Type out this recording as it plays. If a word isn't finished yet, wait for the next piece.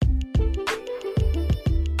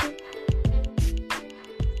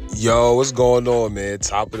Yo, what's going on, man?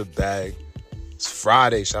 Top of the bag. It's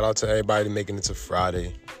Friday. Shout out to everybody making it to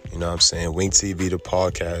Friday. You know what I'm saying? Wing TV, the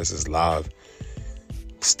podcast, is live.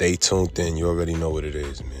 Stay tuned in. You already know what it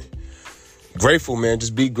is, man. Grateful, man.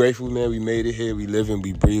 Just be grateful, man. We made it here. We living,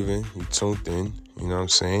 we breathing. We tuned in. You know what I'm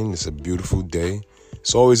saying? It's a beautiful day.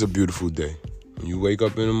 It's always a beautiful day. When you wake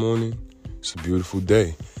up in the morning, it's a beautiful day.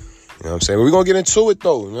 You know what I'm saying? But we're going to get into it,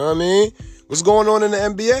 though. You know what I mean? What's going on in the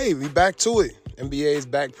NBA? We back to it. NBA is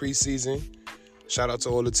back preseason. Shout out to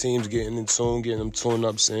all the teams getting in tune, getting them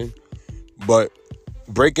tune-ups in. But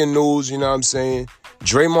breaking news, you know what I'm saying?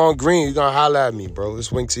 Draymond Green, you gonna holler at me, bro.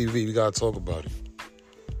 It's Wing TV. We gotta talk about it.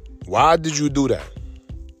 Why did you do that?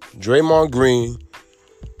 Draymond Green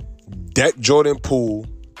decked Jordan Poole.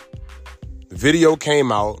 The video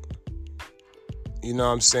came out. You know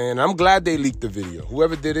what I'm saying? I'm glad they leaked the video.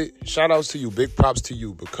 Whoever did it, shout outs to you. Big props to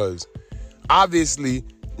you, because obviously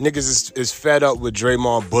niggas is fed up with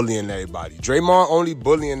Draymond bullying everybody. Draymond only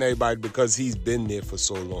bullying everybody because he's been there for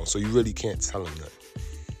so long. So you really can't tell him nothing.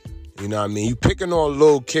 You know what I mean? You picking on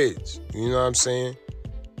little kids. You know what I'm saying?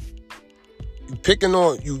 You picking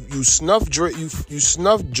on you snuff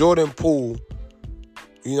Jordan Poole.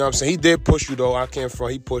 You know what I'm saying? He did push you though. I can't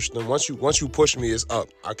front. He pushed him. Once you push me, it's up.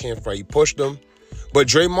 I can't front. He pushed him. But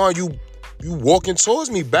Draymond, you walking towards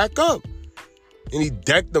me, back up. And he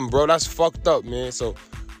decked him, bro. That's fucked up, man. So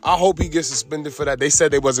I hope he gets suspended for that. They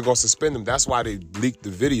said they wasn't going to suspend him. That's why they leaked the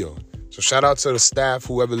video. So shout out to the staff,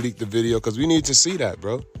 whoever leaked the video, because we need to see that,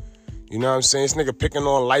 bro. You know what I'm saying? This nigga picking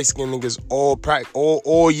on light-skinned niggas all practice,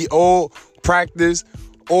 all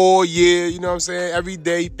year. You know what I'm saying? Every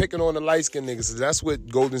day picking on the light-skinned niggas. So that's what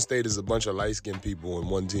Golden State is, a bunch of light-skinned people in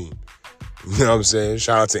one team. You know what I'm saying?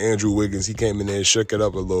 Shout out to Andrew Wiggins. He came in there and shook it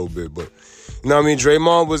up a little bit. But, you know what I mean?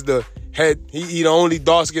 Draymond was the head. He the only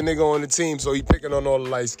dark-skinned nigga on the team, so he picking on all the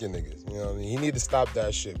light-skinned niggas. You know what I mean? He need to stop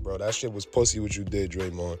that shit, bro. That shit was pussy what you did,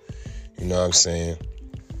 Draymond. You know what I'm saying?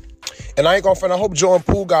 And I ain't gonna front. I hope Jordan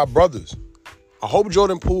Poole got brothers. I hope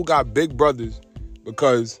Jordan Poole got big brothers,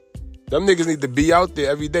 because them niggas need to be out there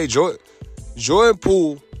every day. Jordan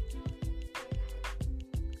Poole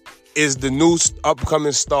is the new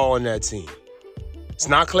upcoming star on that team. It's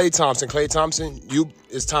not Klay Thompson. Klay Thompson,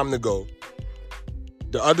 it's time to go.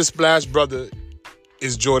 The other splash brother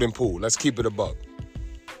is Jordan Poole. Let's keep it a buck.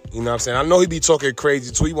 You know what I'm saying? I know he be talking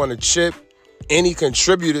crazy too. He won a chip, and he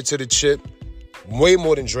contributed to the chip way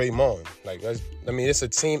more than Draymond. It's a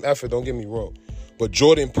team effort, don't get me wrong. But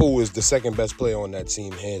Jordan Poole is the second best player on that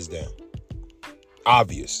team, hands down.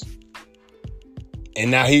 Obvious.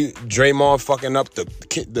 And now Draymond fucking up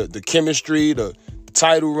the chemistry, the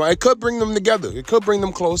title run. It could bring them together. It could bring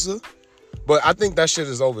them closer. But I think that shit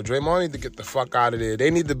is over. Draymond need to get the fuck out of there. They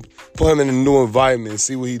need to put him in a new environment and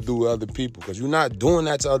see what he do with other people. Because you're not doing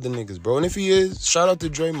that to other niggas, bro. And if he is, shout out to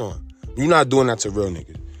Draymond. You're not doing that to real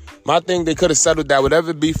niggas. My thing, they could have settled that.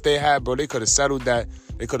 Whatever beef they had, bro, they could have settled that.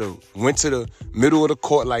 They could have went to the middle of the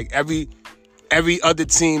court like every other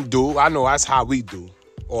team do. I know that's how we do.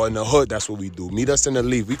 Or in the hood, that's what we do. Meet us in the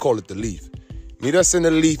leaf. We call it the leaf. Meet us in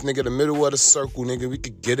the leaf, nigga, the middle of the circle, nigga. We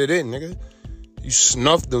could get it in, nigga. You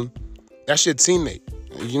snuffed them. That's your teammate.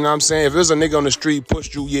 You know what I'm saying? If there's a nigga on the street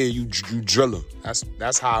pushed you, yeah, you drill him.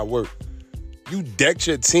 That's how it works. You decked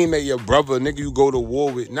your teammate, your brother, nigga you go to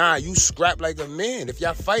war with. Nah, you scrap like a man. If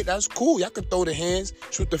y'all fight, that's cool. Y'all can throw the hands,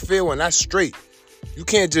 shoot the fair one. That's straight. You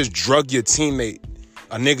can't just drug your teammate,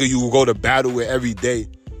 a nigga you go to battle with every day,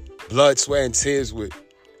 blood, sweat, and tears with,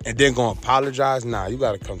 and then gonna apologize. Nah, you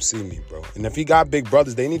gotta come see me, bro. And if he got big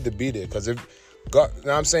brothers, they need to be there. Because you know what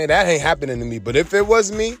I'm saying? That ain't happening to me. But if it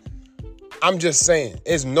was me, I'm just saying,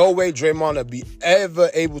 there's no way Draymond would be ever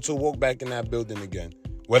able to walk back in that building again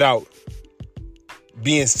without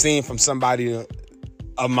being seen from somebody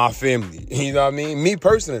of my family. You know what I mean? Me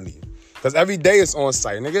personally. Because every day it's on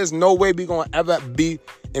site. Nigga, there's no way we gonna ever be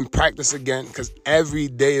in practice again, because every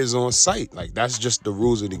day is on site. Like, that's just the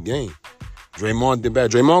rules of the game. Draymond did bad.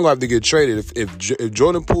 Draymond gonna have to get traded. If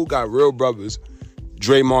Jordan Poole got real brothers,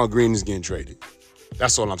 Draymond Green is getting traded.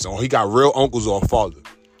 That's all I'm saying. Or he got real uncles or a father.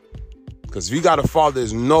 Because if you got a father,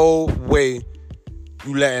 there's no way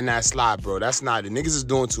you letting that slide, bro. That's not it. Niggas is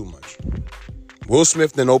doing too much. Will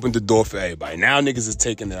Smith then opened the door for everybody. Now niggas is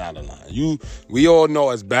taking it out of line. We all know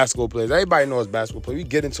as basketball players. Everybody knows basketball players. We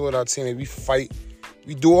get into it, our team, we fight.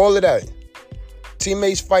 We do all of that.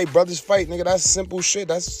 Teammates fight, brothers fight. Nigga, that's simple shit.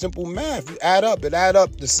 That's simple math. You add up. It add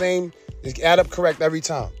up the same. It add up correct every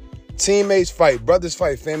time. Teammates fight, brothers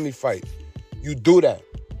fight, family fight. You do that.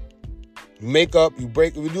 You make up, you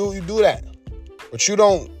break, you do that. But you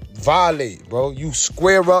don't violate, bro. You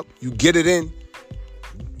square up, you get it in.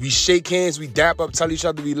 We shake hands, we dap up, tell each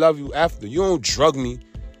other we love you after. You don't drug me.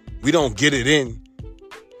 We don't get it in.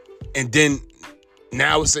 And then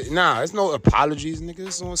now it's it's no apologies, nigga.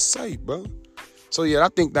 It's on site, bro. So yeah, I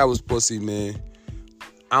think that was pussy, man.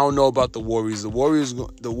 I don't know about the Warriors. The Warriors,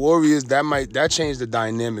 that changed the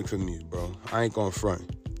dynamic for me, bro. I ain't gonna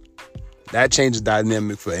front. That changed the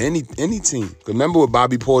dynamic for any team. Remember with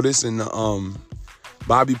Bobby Portis and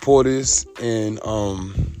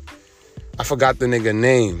I forgot the nigga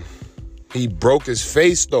name. He broke his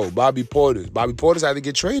face though. Bobby Portis. Bobby Portis had to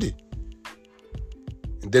get traded.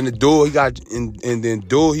 And then the dude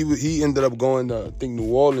he ended up going to, I think,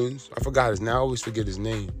 New Orleans. I forgot his name. I always forget his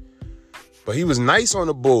name. But he was nice on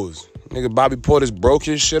the Bulls. Nigga, Bobby Portis broke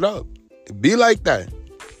his shit up. It be like that.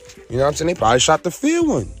 You know what I'm saying? They probably shot the field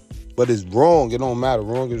one. But it's wrong. It don't matter.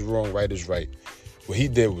 Wrong is wrong. Right is right. What he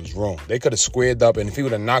did was wrong. They could have squared up. And if he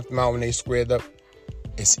would have knocked him out when they squared up,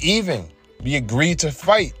 it's even. We agreed to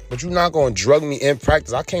fight. But you're not going to drug me in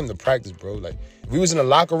practice. I came to practice, bro. Like, if we was in the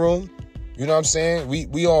locker room, you know what I'm saying?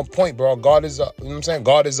 We on point, bro. Guard is up. You know what I'm saying?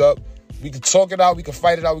 Guard is up. We could talk it out. We could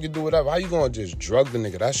fight it out. We could do whatever. How you going to just drug the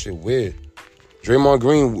nigga? That shit weird. Draymond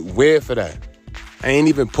Green, weird for that. I ain't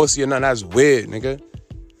even pussy or nothing. That's weird, nigga.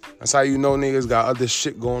 That's how you know niggas got other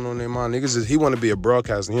shit going on in their mind. He want to be a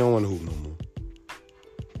broadcaster. He don't want to hoop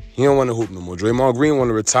no more. Draymond Green want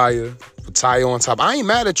to retire on top. I ain't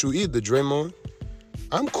mad at you either, Draymond.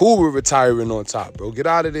 I'm cool with retiring on top, bro. Get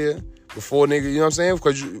out of there before nigga, you know what I'm saying?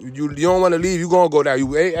 Because you don't want to leave. You going to go down.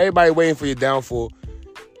 Everybody waiting for your downfall.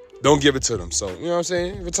 Don't give it to them. So, you know what I'm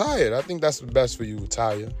saying? Retire. I think that's the best for you,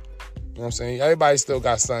 retire. You know what I'm saying? Everybody still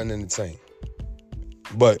got something in the tank.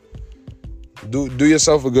 But do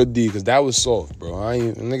yourself a good deed, because that was soft, bro.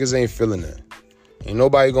 Niggas ain't feeling that. Ain't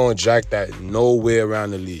nobody gonna jack that nowhere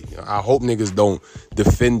around the league. I hope niggas don't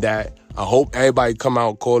defend that. I hope everybody come out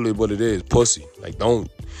and call it what it is, pussy. Like,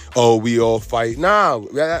 we all fight. Nah,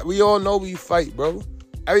 we all know we fight, bro.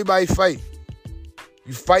 Everybody fight.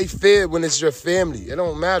 You fight fair when it's your family. It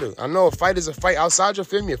don't matter. I know a fight is a fight. Outside your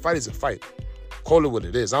family, a fight is a fight. Call it what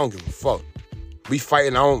it is. I don't give a fuck. We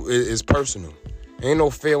fighting. It's personal. Ain't no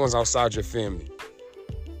fair ones outside your family.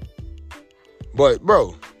 But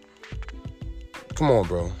bro, come on,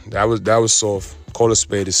 bro. That was soft. Call a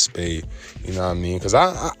spade a spade. You know what I mean? Because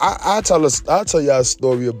I'll tell y'all a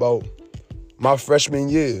story about my freshman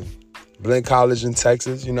year, Blinn College in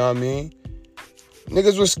Texas. You know what I mean?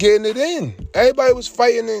 Niggas was getting it in. Everybody was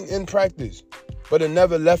fighting in practice, but it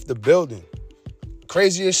never left the building.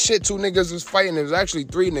 Craziest shit, 2 niggas was fighting. It was actually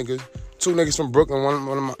 3 niggas. 2 niggas from Brooklyn,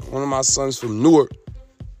 one of my sons from Newark.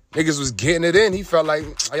 Niggas was getting it in. He felt like,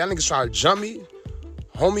 y'all niggas trying to jump me.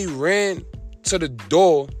 Homie ran to the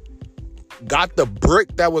door, got the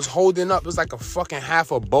brick that was holding up. It was like a fucking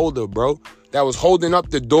half a boulder, bro. That was holding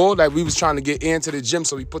up the door. Like, we was trying to get into the gym,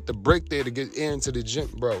 so we put the brick there to get into the gym.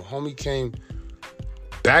 Bro, homie came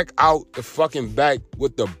back out the fucking back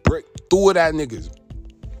with the brick. Threw it at niggas.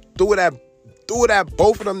 Threw it at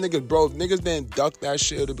both of them niggas, bro. If niggas didn't duck that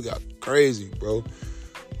shit, it would have got crazy, bro.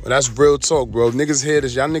 But that's real talk, bro. Niggas hear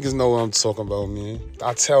this. Y'all niggas know what I'm talking about, man.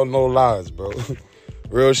 I tell no lies, bro.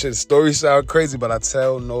 Real shit. Stories sound crazy, but I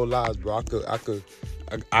tell no lies, bro. You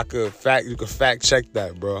could fact check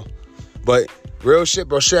that, bro. But real shit,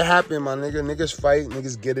 bro. Shit happen, my nigga. Niggas fight.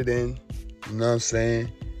 Niggas get it in. You know what I'm saying?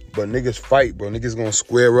 But niggas fight, bro. Niggas gonna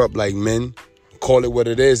square up like men. Call it what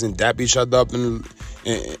it is and dap each other up and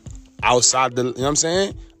outside the, you know what I'm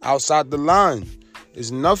saying? Outside the line. It's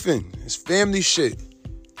nothing. It's family shit.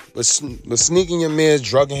 But sneaking your man's,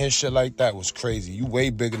 drugging his shit like that was crazy. You way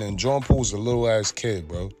bigger than Jordan Poole's a little-ass kid,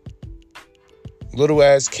 bro.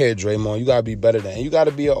 Little-ass kid, Draymond. You gotta be better than. You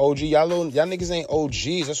gotta be an OG. Y'all niggas ain't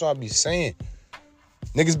OGs. That's what I be saying.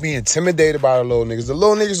 Niggas be intimidated by the little niggas. The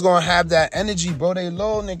little niggas gonna have that energy, bro. They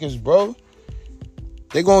little niggas, bro.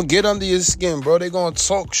 They gonna get under your skin, bro. They gonna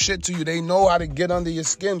talk shit to you. They know how to get under your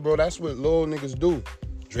skin, bro. That's what little niggas do.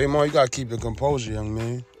 Draymond, you gotta keep your composure, young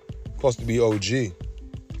man. You're supposed to be OG.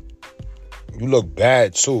 You look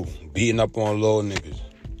bad, too, beating up on little niggas.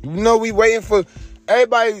 You know we waiting for...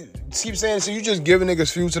 Everybody keeps saying, so you just giving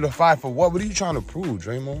niggas fuel to the fire for what? What are you trying to prove,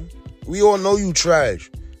 Draymond? We all know you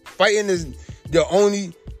trash. Fighting is your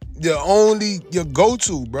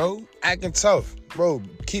go-to, bro. Acting tough. Bro,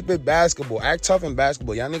 keep it basketball. Act tough in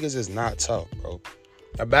basketball. Y'all niggas is not tough, bro.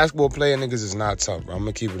 A basketball player niggas is not tough, bro. I'm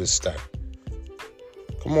gonna keep it a stack.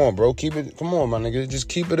 Come on, bro. Come on, my nigga. Just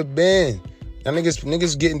keep it a band. Y'all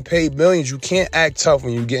niggas getting paid millions. You can't act tough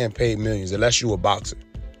when you getting paid millions unless you a boxer.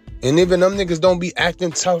 And even them niggas don't be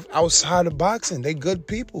acting tough outside of boxing. They good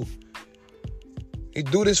people. They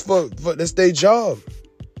do this for this their job.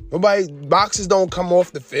 Boxers don't come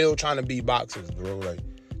off the field trying to be boxers, bro. Like,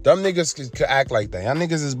 them niggas could act like that. Y'all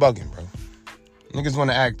niggas is bugging, bro. Niggas want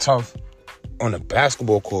to act tough on a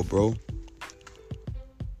basketball court, bro.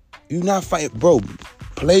 You not fighting, bro.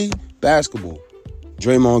 Play basketball.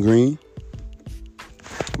 Draymond Green.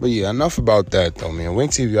 But yeah, enough about that, though, man.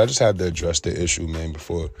 Wink TV, I just had to address the issue, man,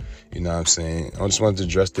 before, you know what I'm saying? I just wanted to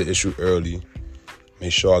address the issue early.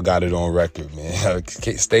 Make sure I got it on record, man.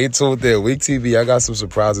 Stay tuned there. Wink TV, I got some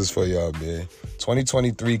surprises for y'all, man.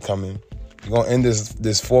 2023 coming. We're going to end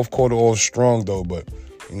this fourth quarter all strong, though, but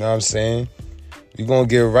you know what I'm saying? We're going to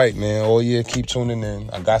get it right, man. All year, keep tuning in.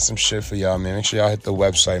 I got some shit for y'all, man. Make sure y'all hit the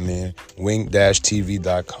website, man.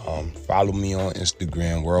 Wink-tv.com. Follow me on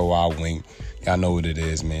Instagram, Worldwide Wink. Y'all know what it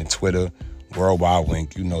is, man. Twitter, Worldwide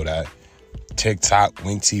Wink. You know that. TikTok,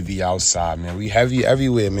 Wink TV outside, man. We heavy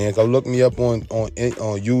everywhere, man. Go look me up on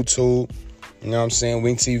YouTube. You know what I'm saying?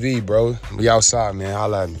 Wink TV, bro. We outside, man.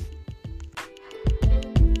 Holla at me.